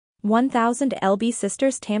1000 lb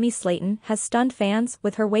sisters Tammy Slaton has stunned fans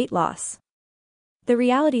with her weight loss. The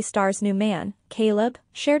reality star's new man, Caleb,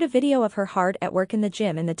 shared a video of her hard at work in the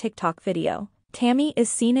gym in the TikTok video. Tammy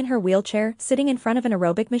is seen in her wheelchair sitting in front of an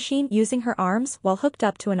aerobic machine using her arms while hooked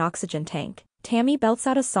up to an oxygen tank. Tammy belts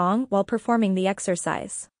out a song while performing the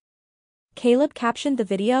exercise. Caleb captioned the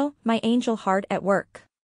video, "My angel hard at work."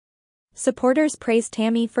 Supporters praised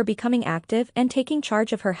Tammy for becoming active and taking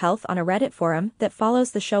charge of her health on a Reddit forum that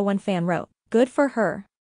follows the show. One fan wrote, "Good for her.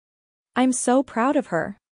 I'm so proud of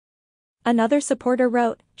her." Another supporter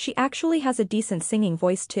wrote, "She actually has a decent singing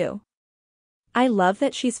voice too. I love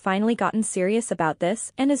that she's finally gotten serious about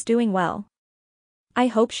this and is doing well. I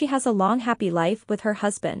hope she has a long happy life with her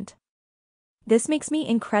husband. This makes me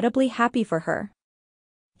incredibly happy for her.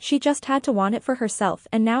 She just had to want it for herself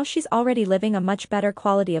and now she's already living a much better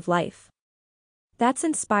quality of life. That's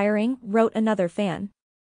inspiring," wrote another fan.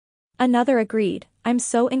 Another agreed, "I'm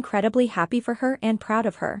so incredibly happy for her and proud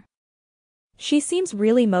of her. She seems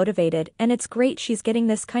really motivated and it's great she's getting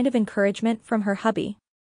this kind of encouragement from her hubby."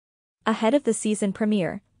 Ahead of the season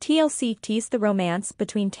premiere, TLC teased the romance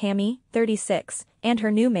between Tammy, 36, and her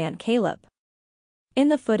new man Caleb. In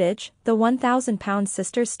the footage, the 1,000-pound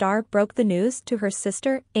sister star broke the news to her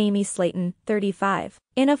sister, Amy Slaton, 35,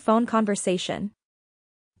 in a phone conversation.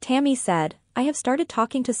 Tammy said, "I have started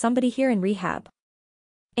talking to somebody here in rehab."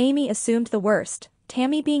 Amy assumed the worst.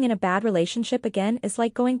 "Tammy being in a bad relationship again is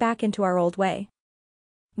like going back into our old way."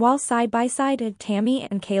 While side by side, Tammy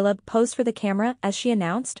and Caleb posed for the camera as she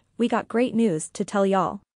announced, "We got great news to tell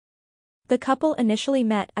y'all." The couple initially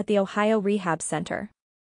met at the Ohio Rehab Center.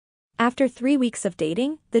 After 3 weeks of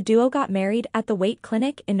dating, the duo got married at the Weight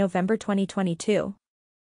Clinic in November 2022.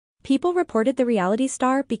 People reported the reality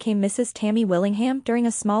star became Mrs. Tammy Willingham during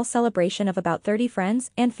a small celebration of about 30 friends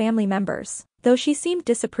and family members. Though she seemed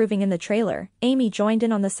disapproving in the trailer, Amy joined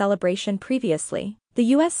in on the celebration previously. The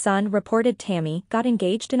U.S. Sun reported Tammy got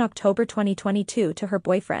engaged in October 2022 to her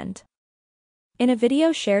boyfriend. In a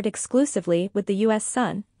video shared exclusively with the U.S.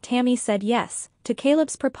 Sun, Tammy said yes to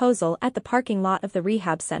Caleb's proposal at the parking lot of the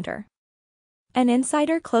rehab center. An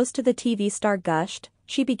insider close to the TV star gushed,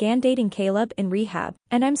 "She began dating Caleb in rehab,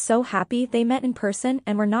 and I'm so happy they met in person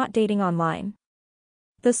and were not dating online."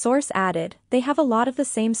 The source added, "They have a lot of the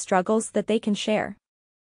same struggles that they can share.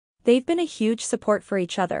 They've been a huge support for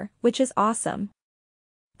each other, which is awesome."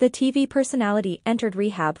 The TV personality entered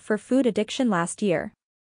rehab for food addiction last year.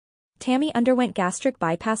 Tammy underwent gastric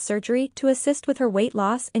bypass surgery to assist with her weight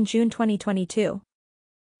loss in June 2022.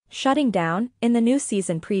 Shutting down, in the new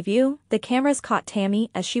season preview, the cameras caught Tammy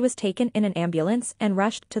as she was taken in an ambulance and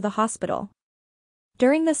rushed to the hospital.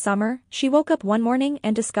 During the summer, she woke up one morning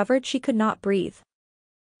and discovered she could not breathe.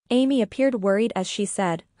 Amy appeared worried as she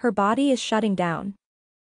said, "Her body is shutting down."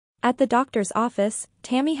 At the doctor's office,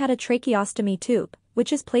 Tammy had a tracheostomy tube,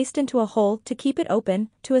 which is placed into a hole to keep it open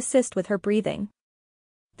to assist with her breathing.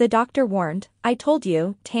 The doctor warned, "I told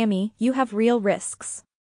you, Tammy, you have real risks."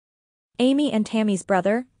 Amy and Tammy's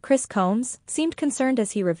brother, Chris Combs, seemed concerned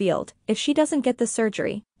as he revealed, "If she doesn't get the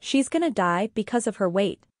surgery, she's gonna die because of her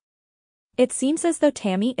weight." It seems as though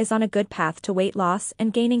Tammy is on a good path to weight loss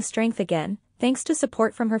and gaining strength again, thanks to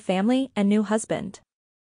support from her family and new husband.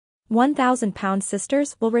 1,000-pound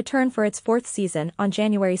sisters will return for its 4th season on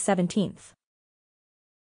January 17.